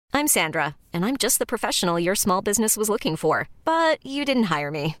I'm Sandra, and I'm just the professional your small business was looking for. But you didn't hire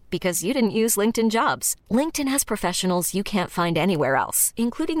me because you didn't use LinkedIn Jobs. LinkedIn has professionals you can't find anywhere else,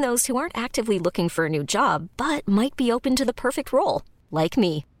 including those who aren't actively looking for a new job, but might be open to the perfect role, like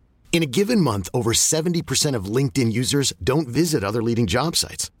me. In a given month, over 70% of LinkedIn users don't visit other leading job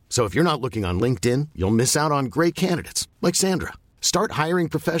sites. So if you're not looking on LinkedIn, you'll miss out on great candidates like Sandra. Start hiring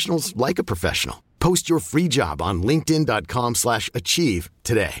professionals like a professional. Post your free job on linkedin.com/achieve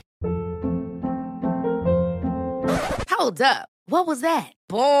today. Hold up. What was that?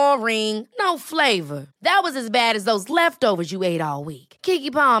 Boring. No flavor. That was as bad as those leftovers you ate all week.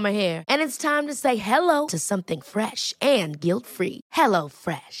 Keke Palmer here, and it's time to say hello to something fresh and guilt-free. Hello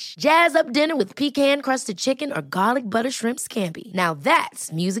Fresh. Jazz up dinner with pecan-crusted chicken or garlic butter shrimp scampi. Now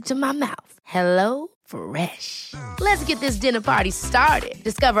that's music to my mouth. Hello Fresh. Let's get this dinner party started.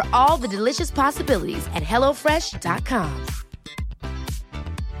 Discover all the delicious possibilities at hellofresh.com.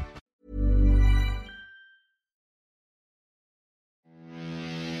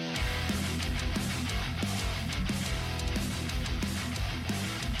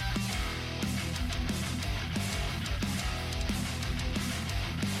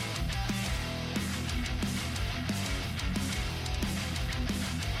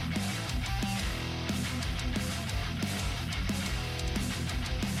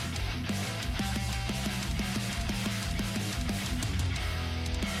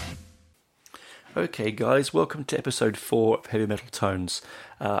 Okay guys, welcome to episode 4 of Heavy Metal Tones.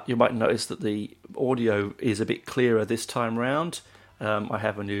 You might notice that the audio is a bit clearer this time round. I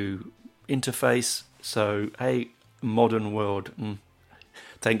have a new interface, so hey, modern world.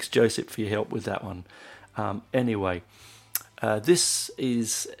 Thanks Joseph for your help with that one. Anyway, this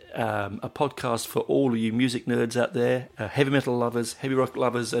is a podcast for all of you music nerds out there, heavy metal lovers, heavy rock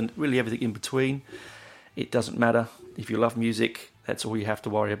lovers, and really everything in between. It doesn't matter. If you love music, that's all you have to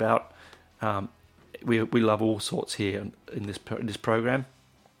worry about. We love all sorts here in this program.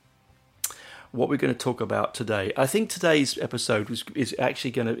 What we're going to talk about today, I think today's episode is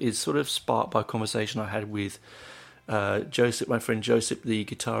actually sort of sparked by a conversation I had with Joseph, my friend Joseph, the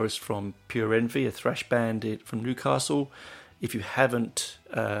guitarist from Pure Envy, a thrash band from Newcastle. If you haven't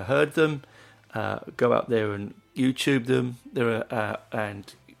heard them, go out there and YouTube them.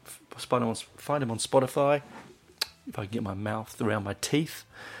 And find them on Spotify. If I can get my mouth around my teeth.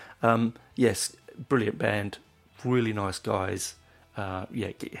 Yes, brilliant band, really nice guys. Get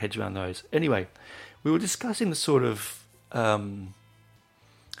your heads around those. Anyway, we were discussing the sort of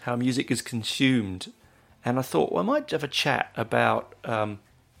how music is consumed, and I thought, well, I might have a chat about the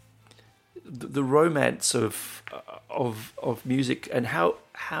romance of music and how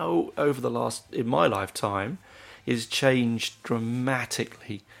over the last, in my lifetime, is changed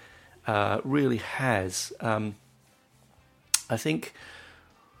dramatically. Really has. I think.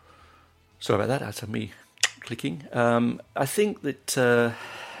 Sorry about that, that's me clicking. I think that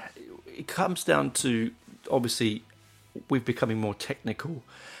it comes down to, obviously, we're becoming more technical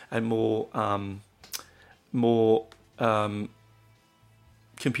and more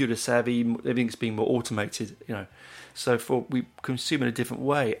computer savvy. Everything's being more automated, So we consume in a different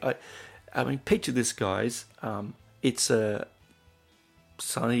way. I mean, picture this, guys. It's a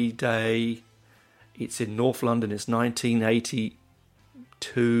sunny day. It's in North London. It's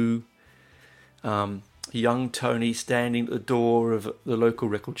 1982. Young Tony standing at the door of the local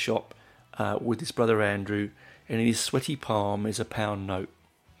record shop with his brother Andrew, and in his sweaty palm is a £1 note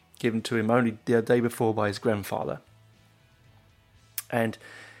given to him only the day before by his grandfather. And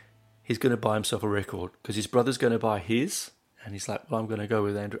he's going to buy himself a record because his brother's going to buy his, and he's like, well, I'm going to go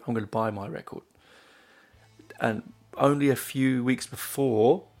with Andrew, I'm going to buy my record. And only a few weeks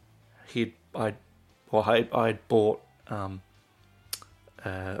before, I had bought The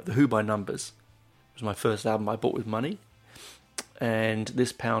Who by Numbers. It was my first album I bought with money, and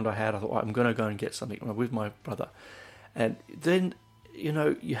this £1 I thought, I'm going to go and get something with my brother. And then,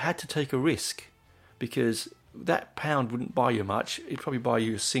 you had to take a risk, because that £1 wouldn't buy you much. It'd probably buy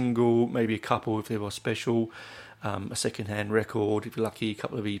you a single, maybe a couple if they were special, a second-hand record, if you're lucky, a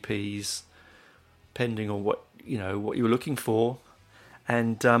couple of EPs, depending on what you were looking for.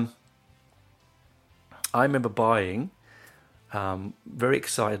 And I remember buying, very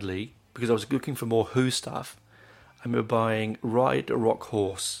excitedly, because I was looking for more Who stuff, I remember buying Ride a Rock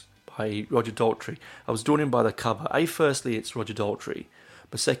Horse by Roger Daltrey. I was drawn in by the cover. Firstly, it's Roger Daltrey,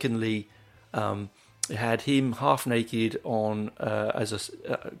 but secondly, it had him half naked on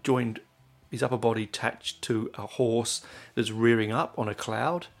joined his upper body attached to a horse that's rearing up on a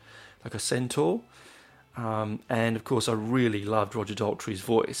cloud, like a centaur. And of course, I really loved Roger Daltrey's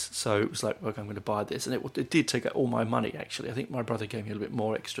voice, so it was like, okay, I'm going to buy this, and it did take all my money. Actually, I think my brother gave me a little bit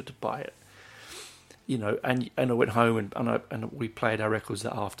more extra to buy it, And I went home and we played our records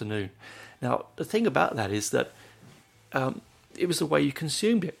that afternoon. Now the thing about that is that it was the way you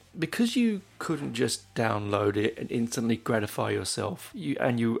consumed it, because you couldn't just download it and instantly gratify yourself.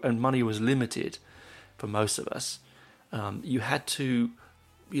 And money was limited for most of us. You had to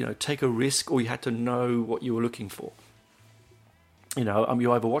take a risk, or you had to know what you were looking for.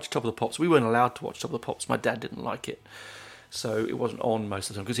 You either watched Top of the Pops. We weren't allowed to watch Top of the Pops. My dad didn't like it, so it wasn't on most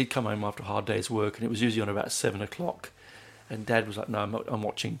of the time, because he'd come home after a hard day's work, and it was usually on about 7:00. And Dad was like, "No, I'm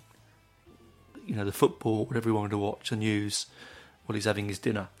watching, the football, whatever he wanted to watch, the news, while he's having his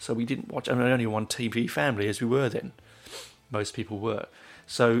dinner." So we didn't watch. I mean, only one TV family as we were then. Most people were,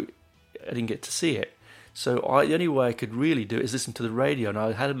 so I didn't get to see it. So the only way I could really do it is listen to the radio, and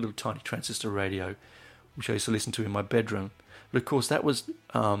I had a little tiny transistor radio, which I used to listen to in my bedroom. But of course, that was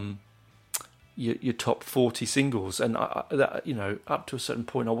your top 40 singles, and up to a certain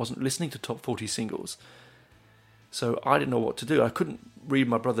point, I wasn't listening to top 40 singles, so I didn't know what to do. I couldn't read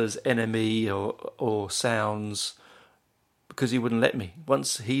my brother's NME or Sounds, because he wouldn't let me.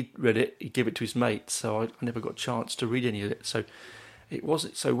 Once he'd read it, he'd give it to his mates, so I never got a chance to read any of it. So it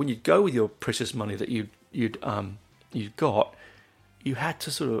wasn't. So when you'd go with your precious money that you'd got, you had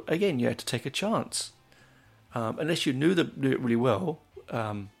to you had to take a chance, unless you knew it really well,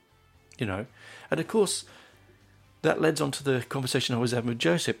 And of course, that led on to the conversation I was having with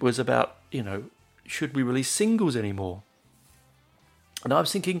Joseph, was about should we release singles anymore? And I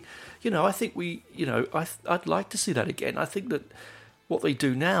was thinking, I think I'd like to see that again. I think that what they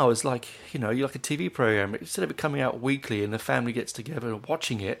do now is like a TV program. Instead of it coming out weekly and the family gets together and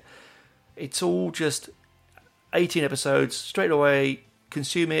watching it, it's all just 18 episodes straight away,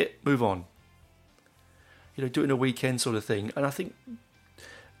 consume it, move on. Do it in a weekend sort of thing. And I think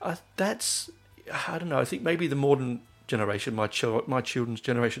I don't know. I think maybe the modern generation, my children's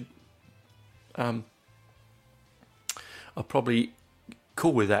generation, are probably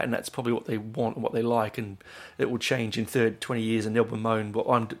cool with that, and that's probably what they want and what they like, and it will change in 20 years, and they'll bemoan what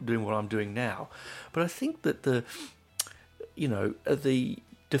I'm doing now. But I think that the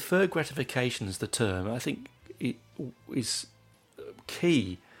deferred gratification is the term. I think it is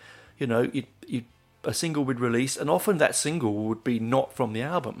key. A single would release, and often that single would be not from the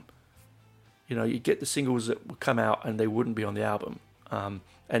album. You'd get the singles that would come out and they wouldn't be on the album.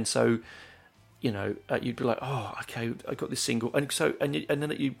 And so, you'd be like, oh, okay, I got this single. And so, and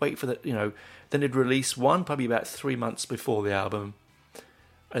then you'd wait for that, then they'd release one probably about 3 months before the album.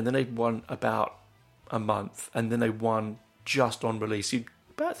 And then they'd one about a month. And then they won just on release.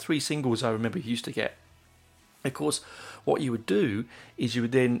 About 3 singles I remember you used to get. Of course, what you would do is you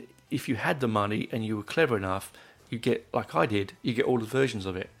would then, if you had the money and you were clever enough, you get, like I did, you get all the versions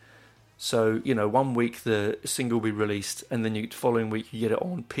of it. So, 1 week the single will be released, and then the following week you get it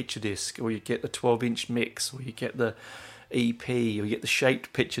on picture disc, or you get the 12-inch mix, or you get the EP, or you get the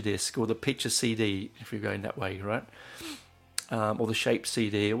shaped picture disc, or the picture CD, if you're going that way, right? Or the shaped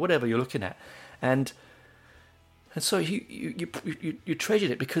CD, or whatever you're looking at. And so you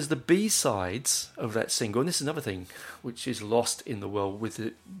treasured it, because the B-sides of that single, and this is another thing which is lost in the world with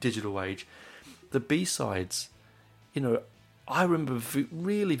the digital age, the B-sides, I remember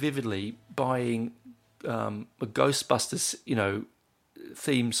really vividly buying a Ghostbusters,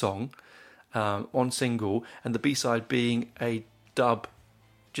 theme song on single, and the B-side being a dub,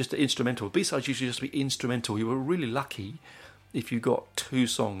 just an instrumental. B-sides usually just be instrumental. You were really lucky if you got 2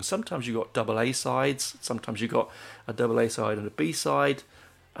 songs. Sometimes you got double A sides. Sometimes you got a double A side and a B side,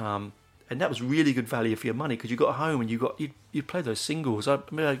 and that was really good value for your money, because you got home and you play those singles. I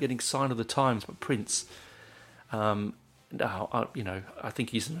remember getting Sign of the Times by Prince. Now, I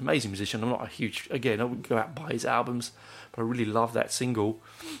think he's an amazing musician. I'm not a huge, again, I wouldn't go out and buy his albums, but I really love that single.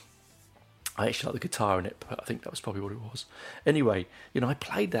 I actually like the guitar in it, but I think that was probably what it was. Anyway, I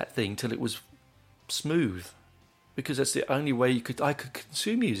played that thing till it was smooth, because that's the only way I could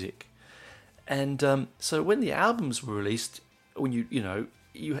consume music. And so when the albums were released, when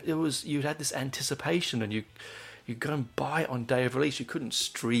you had this anticipation, and you go and buy it on day of release. You couldn't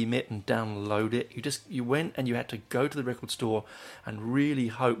stream it and download it. You went and you had to go to the record store and really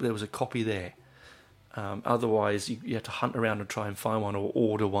hope there was a copy there. Otherwise, you had to hunt around and try and find one, or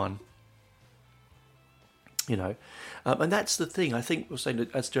order one. And that's the thing. I think we're saying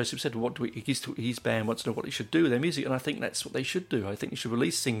that, as Joseph said, his band wants to know what they should do with their music, and I think that's what they should do. I think they should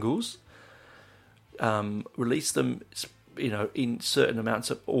release singles, release them, in certain amounts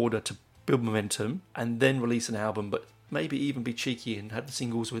of order to build momentum, and then release an album, but maybe even be cheeky and have the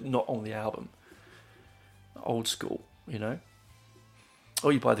singles not on the album. old school, you know.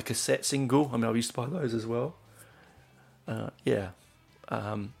 Or you buy the cassette single. I mean, I used to buy those as well. And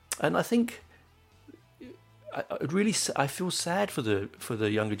I think I feel sad for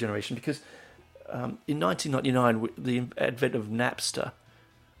the younger generation, because in 1999, the advent of Napster,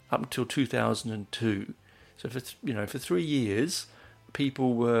 up until 2002, so for 3 years,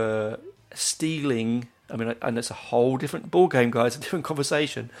 people were stealing. I mean, and it's a whole different ball game, guys, a different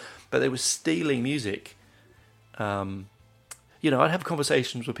conversation. But they were stealing music. I'd have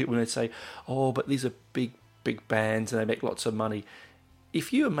conversations with people and they'd say, "Oh, but these are big bands and they make lots of money."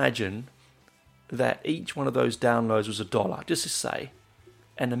 If you imagine that each one of those downloads was $1, just to say,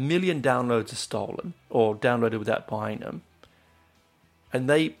 and 1 million downloads are stolen or downloaded without buying them, and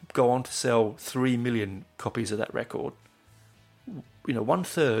they go on to sell 3 million copies of that record,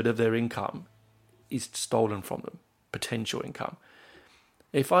 1/3 of their income is stolen from them, potential income.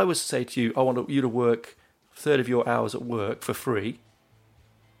 If I was to say to you, I want you to work a third of your hours at work for free,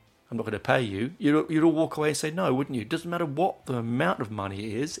 I'm not going to pay you, you'd all walk away and say no, wouldn't you? It doesn't matter what the amount of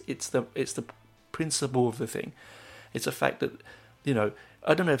money is, it's the principle of the thing. It's the fact that,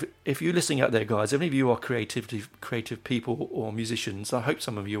 I don't know if you're listening out there, guys, if any of you are creative people or musicians, I hope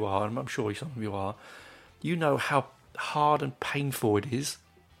some of you are, and I'm sure some of you are, you know how hard and painful it is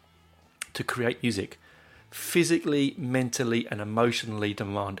to create music. Physically, mentally, and emotionally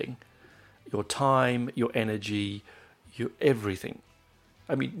demanding. Your time, your energy, your everything.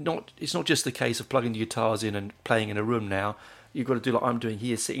 I mean, it's not just the case of plugging the guitars in and playing in a room now. You've got to do like I'm doing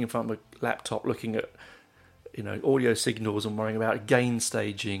here, sitting in front of a laptop looking at, audio signals and worrying about gain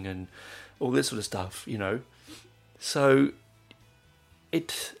staging and all this sort of stuff, So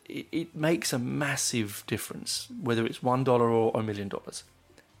it makes a massive difference, whether it's $1 or $1 million.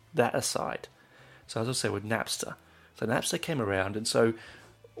 That aside. So as I say, with Napster. So Napster came around, and so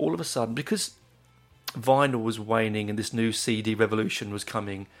all of a sudden, because vinyl was waning and this new CD revolution was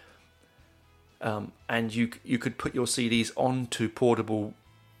coming, and you could put your CDs onto portable,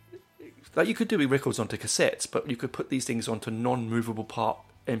 like you could do records onto cassettes, but you could put these things onto non-movable part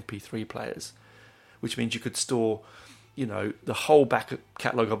MP3 players, which means you could store, the whole back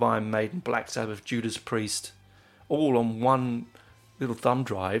catalogue of Iron Maiden, Black Sabbath, Judas Priest, all on one little thumb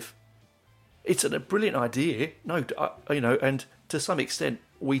drive. It's a brilliant idea. No, and to some extent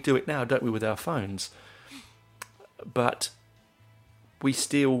we do it now, don't we, with our phones? But we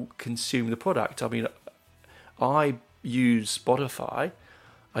still consume the product. I mean, I use Spotify.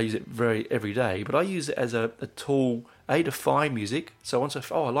 I use it every day, but I use it as a tool, to find music. So once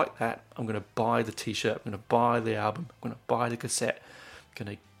I like that, I'm going to buy the T-shirt, I'm going to buy the album, I'm going to buy the cassette, I'm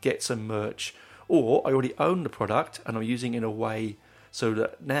going to get some merch. Or I already own the product and I'm using it in a way so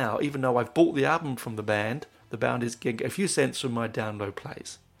that now, even though I've bought the album from the band is getting a few cents from my download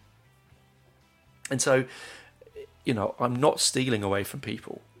plays. And so, I'm not stealing away from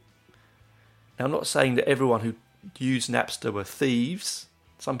people. Now, I'm not saying that everyone who used Napster were thieves.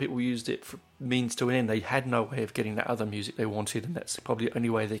 Some people used it for means to an end. They had no way of getting that other music they wanted, and that's probably the only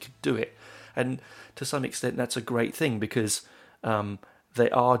way they could do it. And to some extent, that's a great thing, because they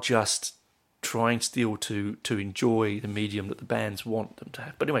are just trying still to enjoy the medium that the bands want them to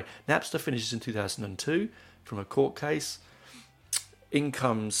have. But anyway, Napster finishes in 2002 from a court case. In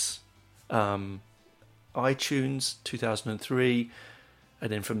comes iTunes, 2003,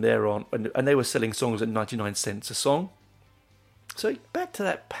 and then from there on, and they were selling songs at 99 cents a song. So back to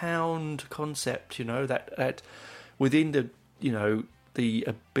that pound concept, that within the, the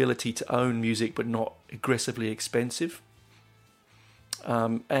ability to own music but not aggressively expensive.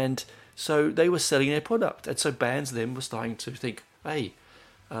 And so they were selling their product. And so bands then were starting to think, hey,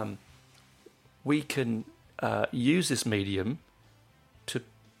 we can use this medium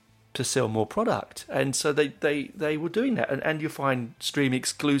to sell more product. And so they were doing that. And you find stream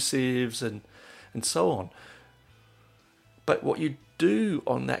exclusives and so on. But what you do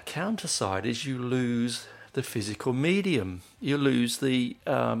on that counter side is you lose the physical medium. You lose the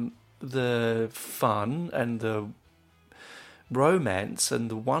fun and the romance and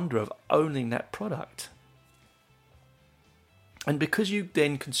the wonder of owning that product. And because you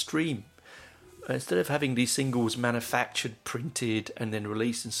then can stream, instead of having these singles manufactured, printed, and then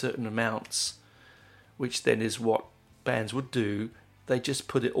released in certain amounts, which then is what bands would do, they just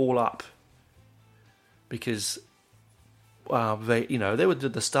put it all up. Because they would do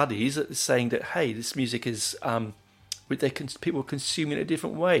the studies saying that, hey, this music is people consume it in a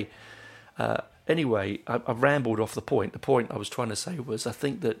different way. Anyway, I rambled off the point. The point I was trying to say was, I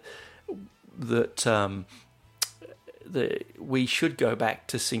think that we should go back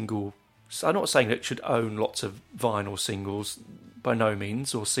to single. So I'm not saying that it should own lots of vinyl singles, by no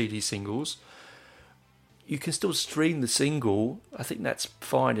means, or CD singles. you can still stream the single. I think that's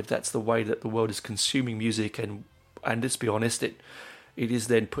fine if that's the way that the world is consuming music, and let's be honest, it is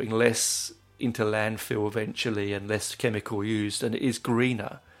then putting less into landfill eventually and less chemical used, and it is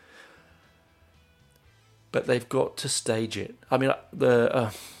greener. But they've got to stage it. I mean,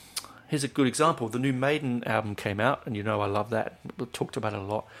 here's a good example. The new Maiden album came out, and I love that. We've talked about it a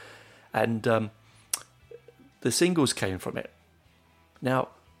lot. And the singles came from it. Now,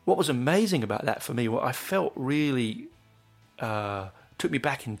 what was amazing about that for me, what I felt really took me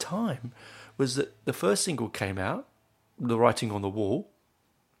back in time, was that the first single came out, The Writing on the Wall,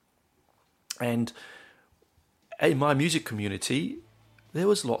 and in my music community, there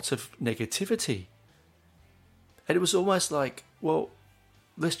was lots of negativity. And it was almost like, well,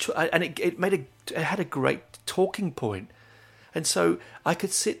 let's try, and it had a great talking point. And so I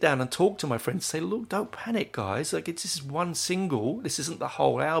could sit down and talk to my friends, say, look, don't panic, guys. Like, it's just one single. This isn't the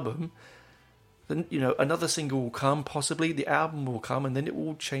whole album. Then, another single will come, possibly. The album will come, and then it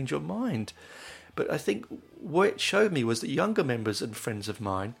will change your mind. But I think what it showed me was that younger members and friends of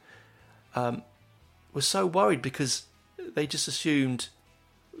mine were so worried because they just assumed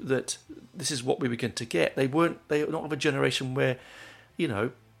that this is what we were going to get. They were not of a generation where,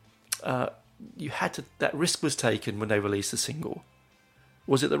 you had to, that risk was taken when they released the single.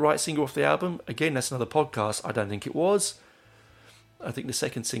 Was it the right single off the album? Again, that's another podcast. I don't think it was. I think the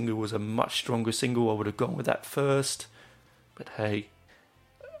second single was a much stronger single. I would have gone with that first. But hey,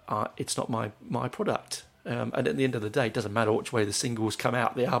 it's not my product. And at the end of the day, it doesn't matter which way the singles come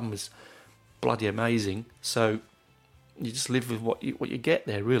out. The album is bloody amazing. So you just live with what you get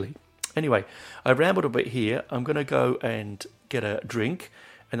there, really. Anyway, I rambled a bit here. I'm going to go and get a drink.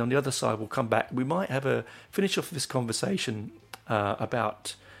 And on the other side, we'll come back. We might finish off this conversation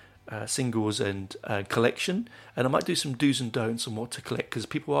about singles and collection. And I might do some do's and don'ts on what to collect, because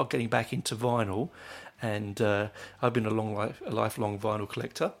people are getting back into vinyl. And I've been a lifelong vinyl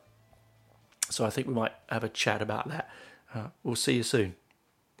collector. So I think we might have a chat about that. We'll see you soon.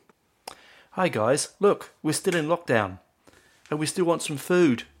 Hi guys, look, we're still in lockdown. And we still want some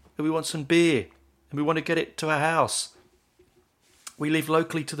food. And we want some beer. And we want to get it to our house. We live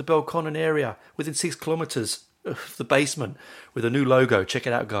locally to the Belconnen area, within 6 kilometres of the basement, with a new logo. Check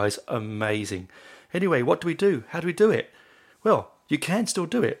it out, guys. Amazing. Anyway, what do we do? How do we do it? Well, you can still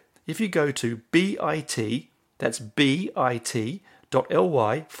do it. If you go to bit, that's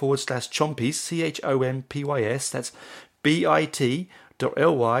bit.ly/chompys, CHOMPYS, that's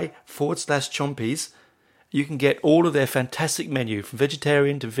bit.ly/chompys, you can get all of their fantastic menu, from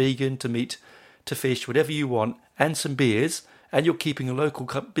vegetarian to vegan to meat to fish, whatever you want, and some beers. And you're keeping a local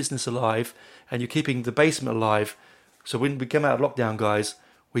business alive, and you're keeping the basement alive. So when we come out of lockdown, guys,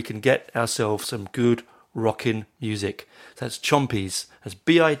 we can get ourselves some good rockin' music. So that's Chompys. That's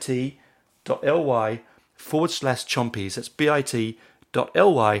bit.ly/chompys. That's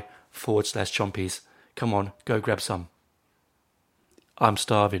bit.ly/chompys. Come on, go grab some. I'm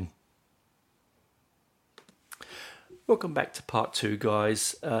starving. Welcome back to part 2,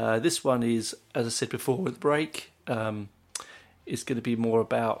 guys. This one is, as I said before, with break. It's going to be more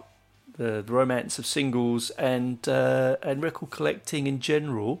about the romance of singles and record collecting in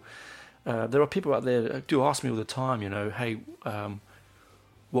general. There are people out there who do ask me all the time, hey,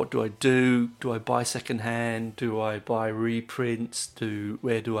 what do I do? Do I buy secondhand? Do I buy reprints?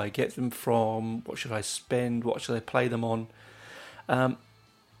 Where do I get them from? What should I spend? What should I play them on? And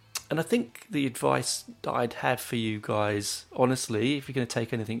I think the advice that I'd have for you guys, honestly, if you're going to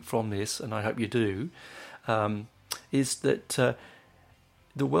take anything from this, and I hope you do, is that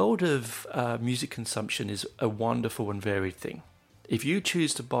the world of music consumption is a wonderful and varied thing. If you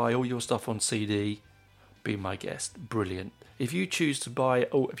choose to buy all your stuff on CD, be my guest. Brilliant. If you choose to buy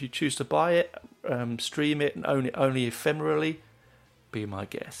it, stream it and own it only ephemerally, be my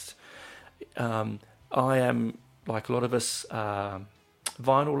guest. I am, like a lot of us,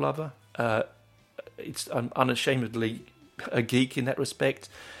 vinyl lover. I'm unashamedly a geek in that respect.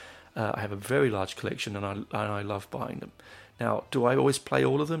 I have a very large collection, and I love buying them. Now, do I always play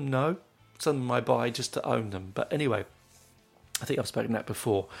all of them? No. Some of them I buy just to own them. But anyway, I think I've spoken that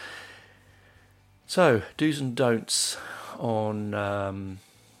before. So, do's and don'ts on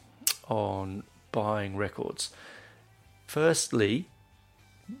buying records. Firstly,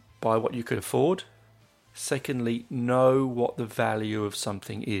 buy what you can afford. Secondly, know what the value of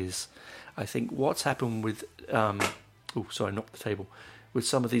something is. I think what's happened with knocked the table. With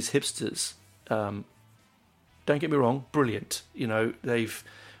some of these hipsters, don't get me wrong, brilliant. They've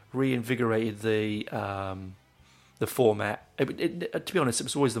reinvigorated the format. To be honest, it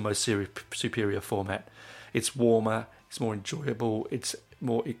was always the most superior format. It's warmer, it's more enjoyable, it's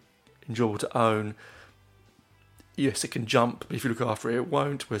more enjoyable to own. yes, it can jump, but if you look after it, it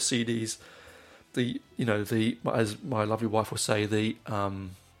won't. Where CDs, as my lovely wife will say,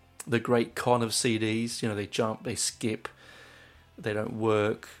 the great con of CDs, they jump, they skip, they don't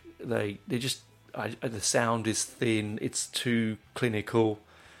work, they just, the sound is thin, it's too clinical,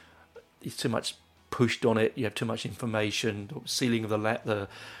 it's too much pushed on it, you have too much information, the ceiling of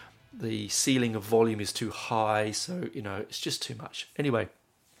the ceiling of volume is too high, so it's just too much. Anyway,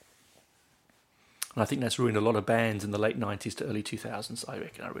 and I think that's ruined a lot of bands in the late 90s to early 2000s, I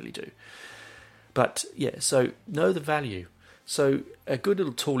reckon, I really do. But yeah, so know the value. So a good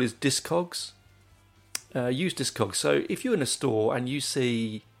little tool is Discogs. Use Discogs. So if you're in a store and you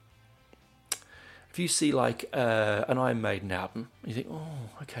see like an Iron Maiden album, you think,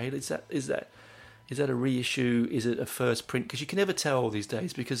 oh, okay, is that a reissue? Is it a first print? Because you can never tell these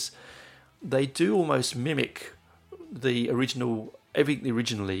days, because they do almost mimic the original, everything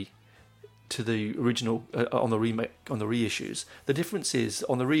originally to the original on the remake, on the reissues. The difference is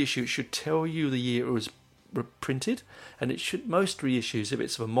on the reissue it should tell you the year it was printed, and it should, most reissues, if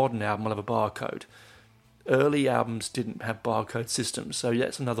it's of a modern album, will have a barcode. Early albums didn't have barcode systems, so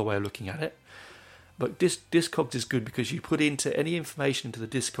that's another way of looking at it. But Discogs is good because you put into any information into the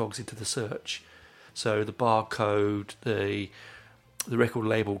Discogs into the search. So the barcode, the record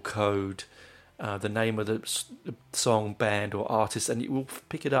label code, the name of the song, band or artist, and it will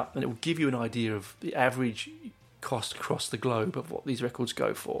pick it up and it will give you an idea of the average cost across the globe of what these records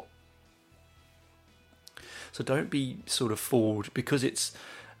go for. So don't be sort of fooled because it's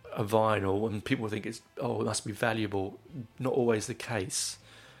a vinyl and people think it must be valuable. Not always the case.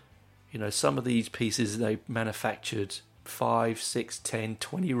 Some of these pieces, they manufactured 5, 6, 10,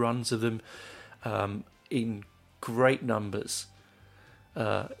 20 runs of them in great numbers.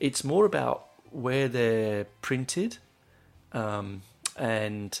 It's more about where they're printed and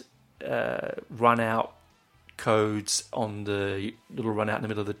run out codes on the little run out in the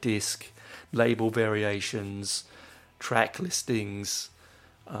middle of the disc, label variations, track listings,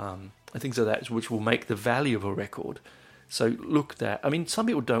 and things like that, which will make the value of a record. So look that. I mean, some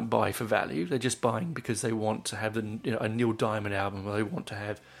people don't buy for value; they're just buying because they want to have a Neil Diamond album, or they want to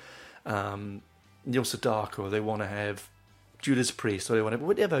have Neil Sedaka, or they want to have Judas Priest, or they want to,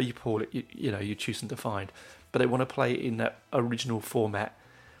 whatever you call it, you're choosing to find. But they want to play it in that original format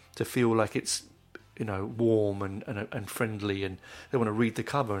to feel like it's warm and friendly, and they want to read the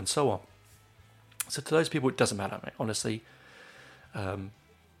cover and so on. So to those people, it doesn't matter, mate, honestly.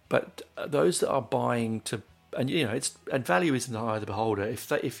 But those that are buying to, and value is in the eye of the beholder.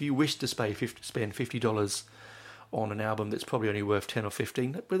 If you wish to spend $50 on an album that's probably only worth 10 or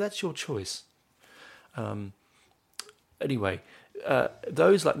 15, but that's your choice. Anyway,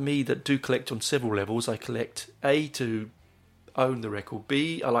 those like me that do collect on several levels, I collect A, to own the record,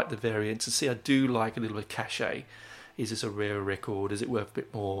 B, I like the variants, and C, I do like a little bit of cachet. Is this a rare record? Is it worth a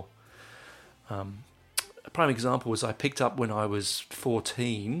bit more? A prime example was I picked up when I was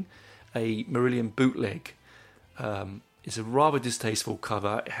 14 a Marillion bootleg. It's a rather distasteful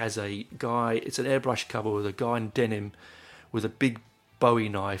cover. It has it's an airbrush cover with a guy in denim with a big Bowie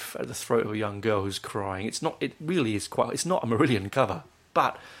knife at the throat of a young girl who's crying. It's not a Marillion cover,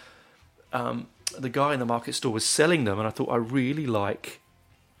 but the guy in the market store was selling them, and I thought I really like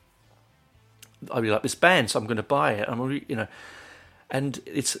this band, so I'm going to buy it. And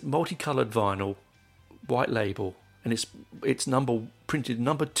it's multicolored vinyl, white label, and it's printed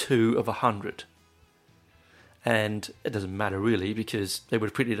number 2 of 100. And it doesn't matter really, because they would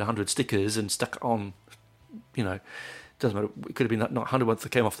have printed 100 stickers and stuck on, it doesn't matter. It could have been not 100 ones that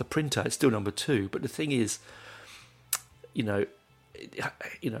came off the printer. It's still number 2. But the thing is, in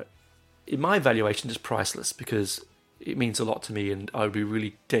my valuation, it's priceless because it means a lot to me, and I would be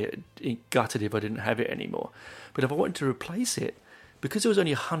really gutted if I didn't have it anymore. But if I wanted to replace it, because there was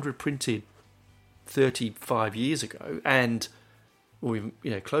only 100 printed 35 years ago,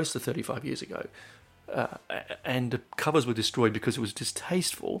 close to 35 years ago, and the covers were destroyed because it was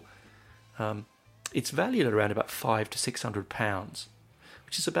distasteful, it's valued at around about £500 to £600,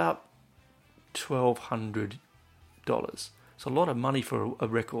 which is about $1,200. It's a lot of money for a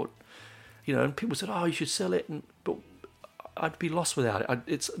record, and people said, "Oh, you should sell it," but I'd be lost without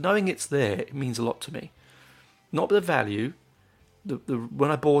it. Knowing it's there, it means a lot to me. Not the value, the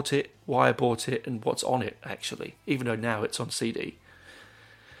when I bought it, why I bought it, and what's on it actually. Even though now it's on CD.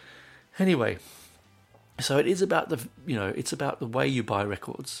 Anyway, so it is about it's about the way you buy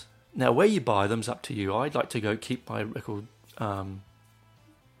records. Now, where you buy them's up to you. I'd like to go keep my record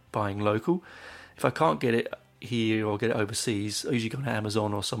buying local. If I can't get it here or get it overseas, I usually go on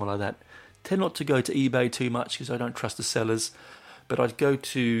Amazon or somewhere like that. Tend not to go to eBay too much because I don't trust the sellers. But I'd go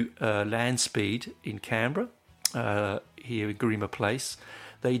to Landspeed in Canberra, here in Garima Place.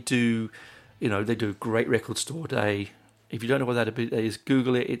 They do a great record store day. If you don't know what that is,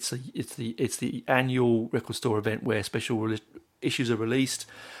 Google it. It's the annual record store event where special issues are released.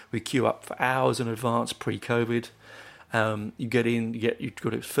 We queue up for hours in advance pre-COVID. You get in, you've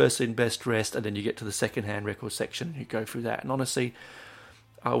got it first in, best dressed, and then you get to the second-hand record section and you go through that. And honestly,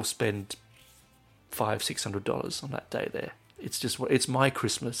 I'll spend $500-$600 on that day there. It's my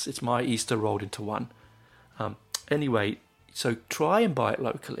Christmas. It's my Easter rolled into one. Anyway, so try and buy it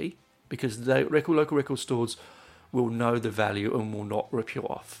locally, because local record stores will know the value and will not rip you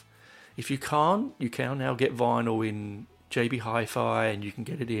off. If you can't, you can now get vinyl in JB Hi-Fi, and you can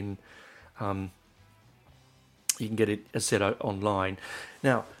get it in, as said, online.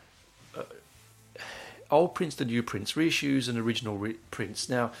 Now, old prints to new prints, reissues and original prints.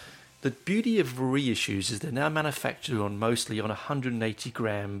 Now, the beauty of reissues is they're now manufactured mostly on 180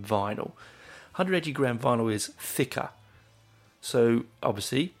 gram vinyl. 180 gram vinyl is thicker. So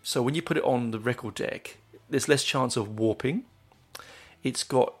obviously, when you put it on the record deck, there's less chance of warping. It's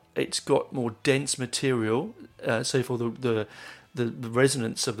got more dense material, so for the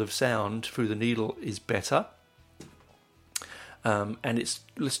resonance of the sound through the needle is better, and it's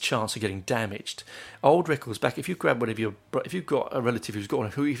less chance of getting damaged. Old records back, if you've got a relative who's got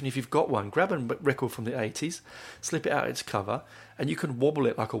one, even if you've got one, grab a record from the 80s, slip it out its cover, and you can wobble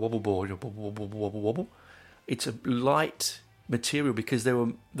it like a wobble board. Wobble, wobble, wobble, wobble. It's a light material because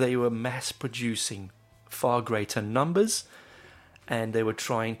they were mass producing far greater numbers, and they were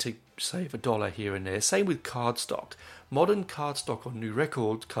trying to save $1 here and there. Same with cardstock. Modern cardstock on new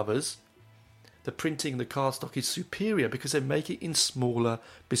record covers, the printing, the cardstock is superior because they make it in smaller,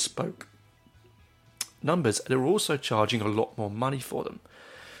 bespoke numbers. They're also charging a lot more money for them.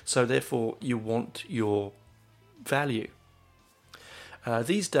 So therefore, you want your value.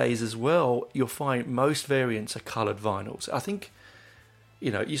 These days as well, you'll find most variants are coloured vinyls. I think,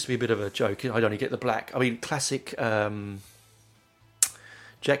 it used to be a bit of a joke. I'd only get the black. I mean, classic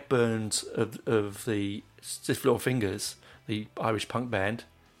Jack Burns of the Stiff Little Fingers, the Irish punk band,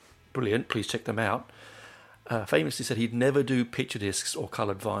 brilliant, please check them out, famously said he'd never do picture discs or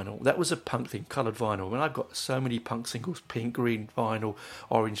coloured vinyl. That was a punk thing, coloured vinyl. And I've got so many punk singles, pink, green vinyl,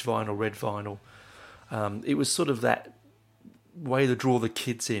 orange vinyl, red vinyl. It was sort of that way to draw the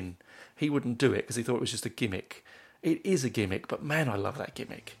kids in. He wouldn't do it because he thought it was just a gimmick. It is a gimmick, but man, I love that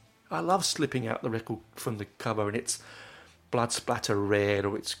gimmick. I love slipping out the record from the cover and it's blood splatter red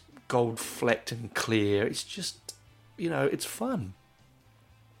or it's gold flecked and clear. It's just, it's fun.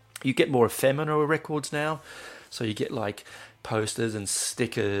 You get more ephemera records now, so you get like posters and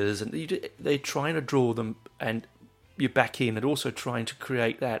stickers, and they're trying to draw them, and you're back in, and also trying to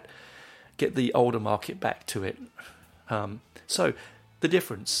create that, get the older market back to it. So the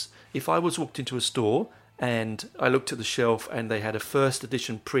difference, if I was walked into a store and I looked at the shelf and they had a first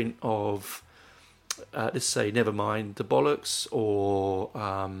edition print of, let's say, Nevermind the Bollocks or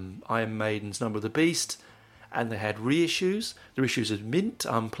Iron Maiden's Number of the Beast, and they had reissues. The reissues are mint,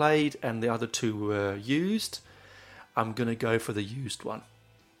 unplayed, and the other two were used. I'm going to go for the used one.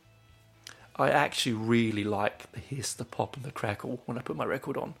 I actually really like the hiss, the pop, and the crackle when I put my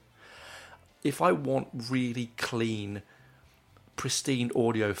record on. If I want really clean, pristine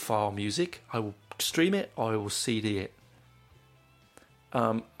audiophile music, I will stream it, I will CD it.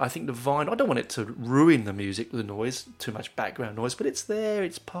 I think the vinyl, I don't want it to ruin the music, the noise, too much background noise, but it's there,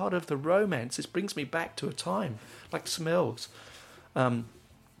 it's part of the romance. It brings me back to a time, like smells.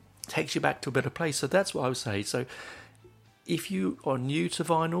 Takes you back to a better place. So that's what I would say. So if you are new to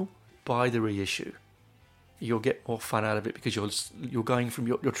vinyl, buy the reissue. You'll get more fun out of it because you're going from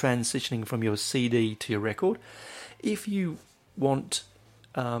you're transitioning from your CD to your record. If you want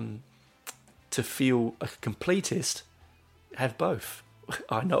to feel a completist, have both.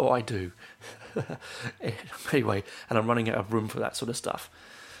 I know I do. Anyway, and I'm running out of room for that sort of stuff.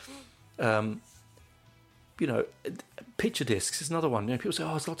 Picture discs is another one. People say,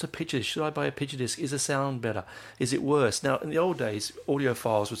 there's lots of pictures. Should I buy a picture disc? Is the sound better? Is it worse? Now, in the old days,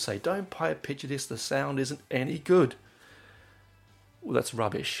 audiophiles would say, don't buy a picture disc. The sound isn't any good. Well, that's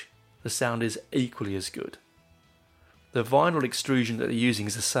rubbish. The sound is equally as good. The vinyl extrusion that they're using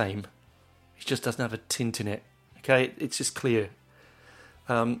is the same. It just doesn't have a tint in it. Okay, it's just clear.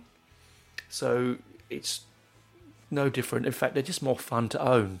 So it's no different. In fact, they're just more fun to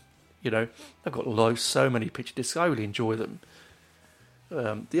own. I've got so many picture discs. I really enjoy them.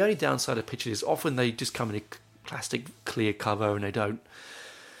 The only downside of picture discs, often they just come in a plastic clear cover, and they don't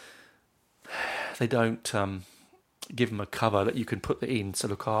give them a cover that you can put in to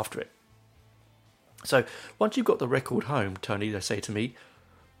look after it. So once you've got the record home, Tony, they say to me,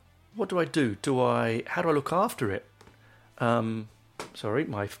 what do I do? How do I look after it? Sorry,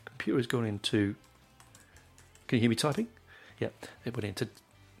 my computer's gone into... Can you hear me typing? Yeah, it went into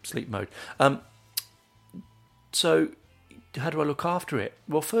sleep mode. So, how do I look after it?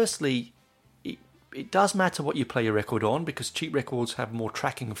 Well, firstly, it does matter what you play your record on, because cheap records have more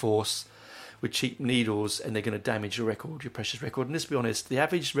tracking force with cheap needles, and they're going to damage your record, your precious record. And let's be honest, the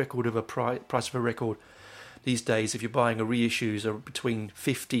average record of a price of a record these days, if you're buying a reissues, are between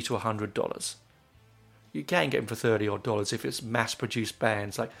 $50 to $100. You can get them for $30 if it's mass-produced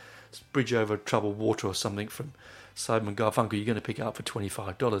bands like Bridge Over Troubled Water or something from Simon & Garfunkel. You're going to pick it up for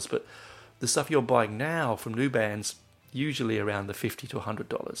 $25. But the stuff you're buying now from new bands, usually around the $50 to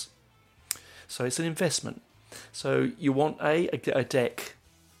 $100. So it's an investment. So you want a deck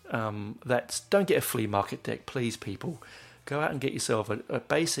that's... Don't get a flea market deck, please, people. Go out and get yourself a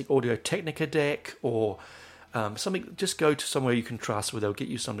basic Audio-Technica deck, or something. Just go to somewhere you can trust where they'll get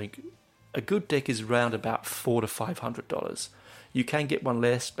you something. A good deck is around about $400 to $500. You can get one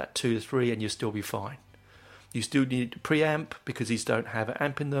less, about $2 to $3, and you'll still be fine. You still need a preamp because these don't have an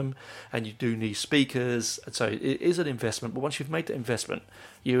amp in them, and you do need speakers. So it is an investment, but once you've made the investment,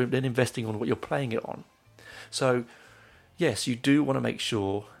 you're then investing on what you're playing it on. So yes, you do want to make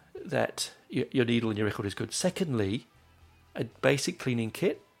sure that your needle and your record is good. Secondly, a basic cleaning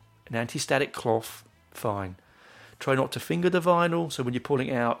kit, an anti-static cloth, fine. Try not to finger the vinyl, so when you're pulling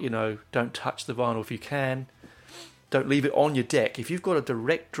it out, don't touch the vinyl if you can. Don't leave it on your deck. If you've got a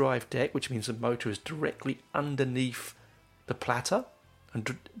direct drive deck, which means the motor is directly underneath the platter,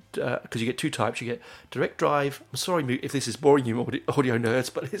 and because you get two types, you get direct drive. I'm sorry if this is boring you audio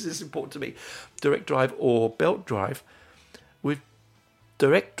nerds, but this is important to me. Direct drive or belt drive. With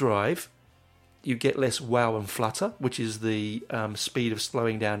direct drive, you get less wow and flutter, which is the speed of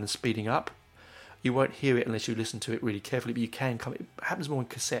slowing down and speeding up. You won't hear it unless you listen to it really carefully, but you can come. It happens more in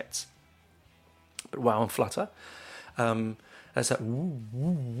cassettes. But wow and flutter. That's that woo,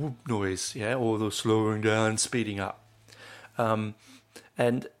 woo, woo noise, yeah, or the slowing down, speeding up. But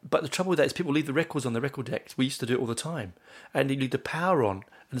the trouble with that is people leave the records on the record deck. We used to do it all the time. And you leave the power on, and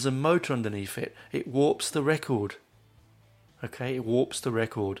there's a motor underneath it. It warps the record. Okay, it warps the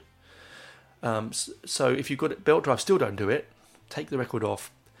record. So if you've got it, belt drive, still don't do it. Take the record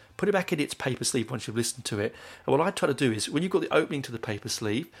off. Put it back in its paper sleeve once you've listened to it. And what I try to do is, when you've got the opening to the paper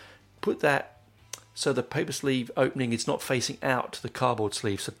sleeve, put that so the paper sleeve opening is not facing out to the cardboard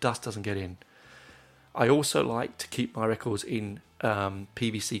sleeve, so dust doesn't get in. I also like to keep my records in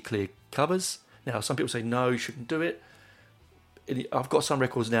PVC clear covers. Now, some people say, no, you shouldn't do it. I've got some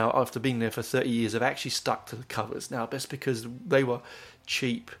records now, after being there for 30 years, have actually stuck to the covers. Now, that's because they were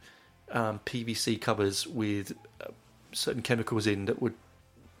cheap PVC covers with certain chemicals in that would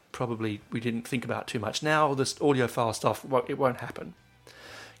probably we didn't think about too much. Now, this audiophile stuff, it won't happen.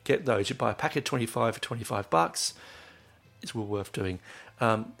 Get those. You buy a packet of 25 for $25. It's well worth doing.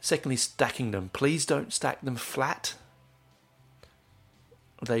 Secondly, stacking them. Please don't stack them flat.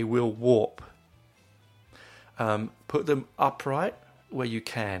 They will warp. Put them upright where you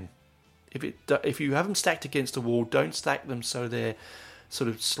can. If you have them stacked against the wall, don't stack them so they're sort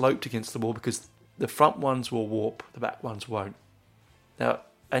of sloped against the wall, because the front ones will warp, the back ones won't. Now,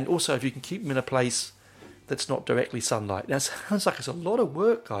 and also if you can keep them in a place that's not directly sunlight. Now, it sounds like it's a lot of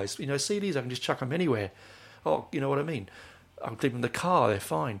work, guys. CDs, I can just chuck them anywhere. Oh, you know what I mean? I'll leave them in the car, they're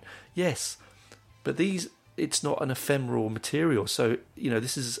fine. Yes, but these, it's not an ephemeral material. So,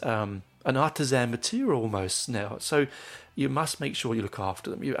 this is an artisan material almost now. So you must make sure you look after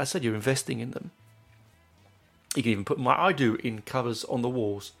them. I said you're investing in them. You can even put I do in covers on the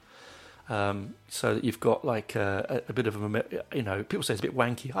walls. So that you've got like a bit of people say it's a bit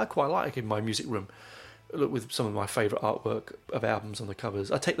wanky. I quite like it in my music room. Look, with some of my favourite artwork of albums on the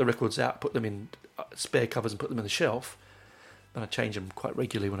covers. I take the records out, put them in spare covers and put them in the shelf. And I change them quite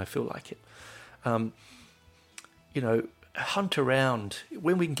regularly when I feel like it. Hunt around.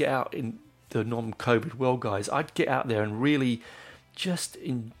 When we can get out in the non-COVID world, guys, I'd get out there and really just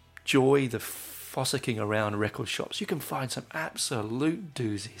enjoy the fossicking around record shops. You can find some absolute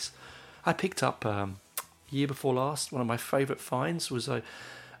doozies. I picked up, year before last, one of my favourite finds was a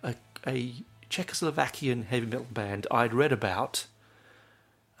Czechoslovakian heavy metal band I'd read about.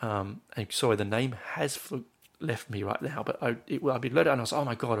 And sorry, the name has left me right now, but I'd been let out and I was, oh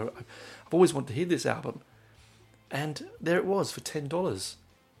my God, I've always wanted to hear this album. And there it was for $10.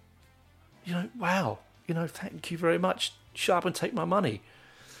 Wow. Thank you very much. Shut up and take my money.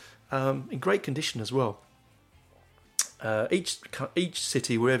 In great condition as well. Each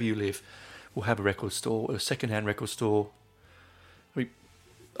city, wherever you live, will have a record store, a second-hand record store.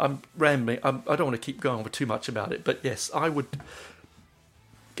 I'm rambling. I don't want to keep going for too much about it, but yes, I would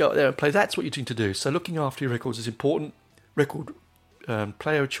go out there and play. That's what you're doing to do. So looking after your records is important. Record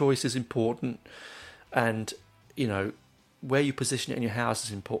player choice is important. And, you know, where you position it in your house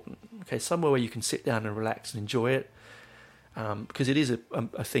is important. Okay, somewhere where you can sit down and relax and enjoy it. Because it is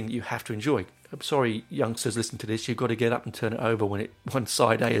a thing that you have to enjoy. I'm sorry, youngsters listening to this, you've got to get up and turn it over when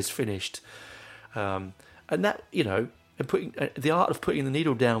side A is finished. And that, you know, and putting the art of putting the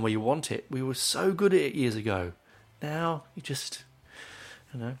needle down where you want it, we were so good at it years ago. Now, you just,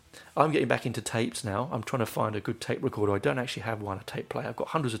 you know. I'm getting back into tapes now. I'm trying to find a good tape recorder. I don't actually have one, a tape player. I've got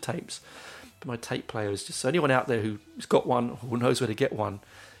hundreds of tapes. But my tape player is just, so anyone out there who's got one, who knows where to get one,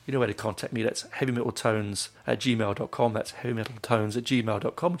 you know where to contact me. That's heavymetaltones@gmail.com. That's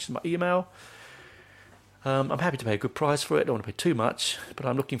heavymetaltones@gmail.com, which is my email. I'm happy to pay a good price for it. I don't want to pay too much, but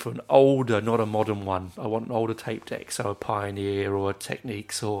I'm looking for an older, not a modern one. I want an older tape deck, so a Pioneer or a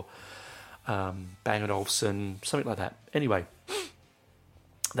Technics or Bang & Olufsen, something like that. Anyway,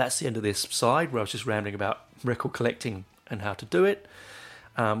 that's the end of this side where I was just rambling about record collecting and how to do it.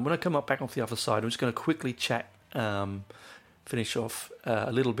 When I come up back off the other side, I'm just going to quickly chat, finish off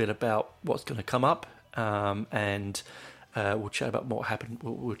a little bit about what's going to come up, and we'll chat about what happened.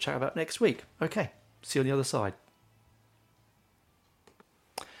 We'll chat about next week. Okay. See you on the other side.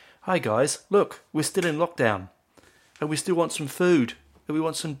 Hi guys, look, we're still in lockdown and we still want some food and we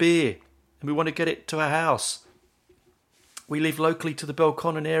want some beer and we want to get it to our house. We live locally to the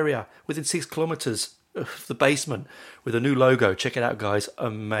Belconnen area, within 6 kilometres of the basement, with a new logo. Check it out guys,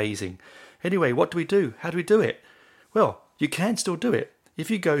 amazing. Anyway, what do we do? How do we do it? Well, you can still do it.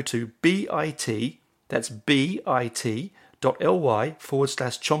 If you go to bit, that's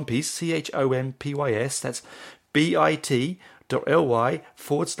bit.ly/chompies, CHOMPYS, that's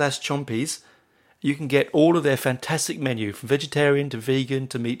bit.ly/chompies. You can get all of their fantastic menu, from vegetarian to vegan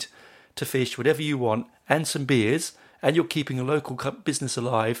to meat to fish, whatever you want, and some beers, and you're keeping a local business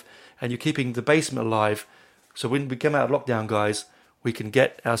alive, and you're keeping the basement alive. So when we come out of lockdown, guys, we can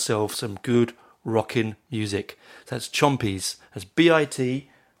get ourselves some good rockin' music. So that's Chompies. That's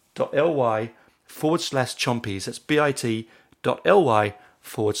bit.ly/chompies. That's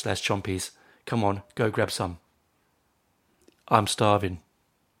bit.ly/chompies. Come on, go grab some. I'm starving.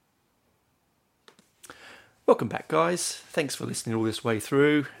 Welcome back, guys. Thanks for listening all this way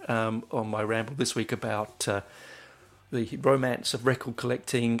through on my ramble this week about the romance of record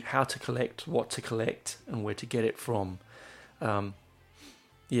collecting, how to collect, what to collect, and where to get it from. What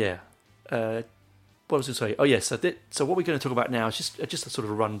was I saying? Oh, yes. So what we're going to talk about now is just a sort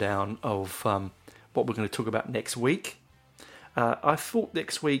of a rundown of what we're going to talk about next week. I thought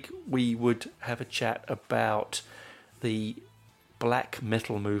next week we would have a chat about the black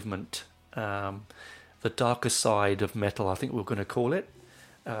metal movement, the darker side of metal, I think we're going to call it.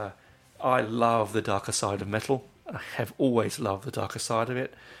 I love the darker side of metal. I have always loved the darker side of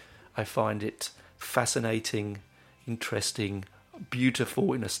it. I find it fascinating, interesting,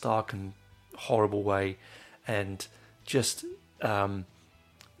 beautiful in a stark and horrible way, and just I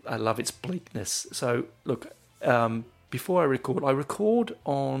love its bleakness. So look, before I record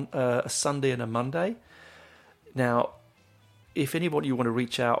on a Sunday and a Monday. Now, if anybody you want to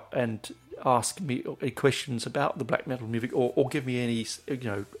reach out and ask me any questions about the black metal music, or give me any,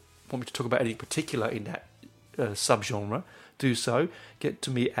 want me to talk about anything particular in that subgenre, do so. Get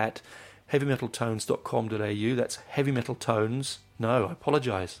to me at heavymetaltones.com.au. That's heavymetaltones. No, I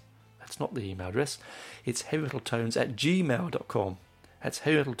apologise. That's not the email address. It's heavymetaltones@gmail.com. That's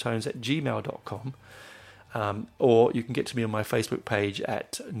heavymetaltones@gmail.com. Or you can get to me on my Facebook page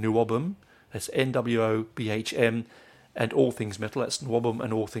at Nwobham. That's NWOBHM, and All Things Metal. That's Nwobham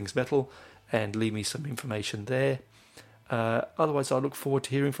and All Things Metal. And leave me some information there. Otherwise, I look forward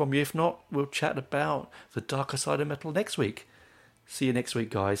to hearing from you. If not, we'll chat about the darker side of metal next week. See you next week,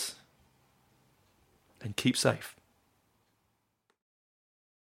 guys. And keep safe.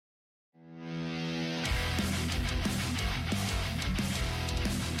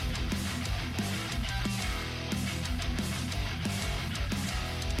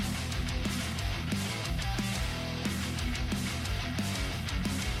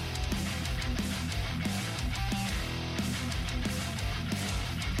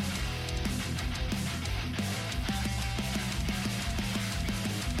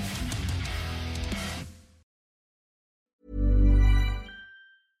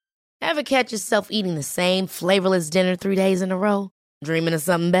 Ever catch yourself eating the same flavorless dinner 3 days in a row? Dreaming of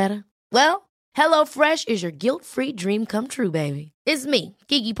something better? Well, HelloFresh is your guilt-free dream come true, baby. It's me,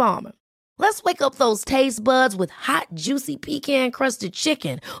 Keke Palmer. Let's wake up those taste buds with hot, juicy pecan-crusted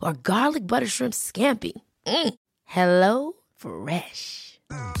chicken or garlic butter shrimp scampi. Hello Fresh.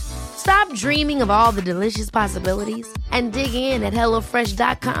 Stop dreaming of all the delicious possibilities and dig in at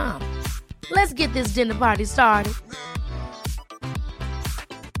HelloFresh.com. Let's get this dinner party started.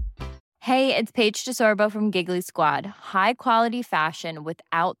 Hey, it's Paige DeSorbo from Giggly Squad. High quality fashion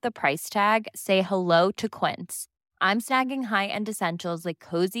without the price tag. Say hello to Quince. I'm snagging high-end essentials like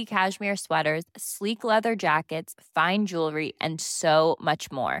cozy cashmere sweaters, sleek leather jackets, fine jewelry, and so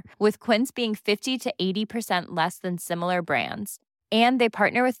much more. With Quince being 50 to 80% less than similar brands. And they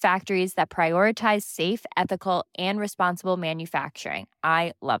partner with factories that prioritize safe, ethical, and responsible manufacturing.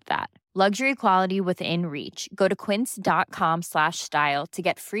 I love that. Luxury quality within reach. Go to quince.com/style to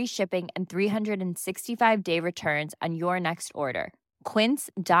get free shipping and 365-day returns on your next order.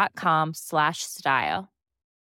 Quince.com/style.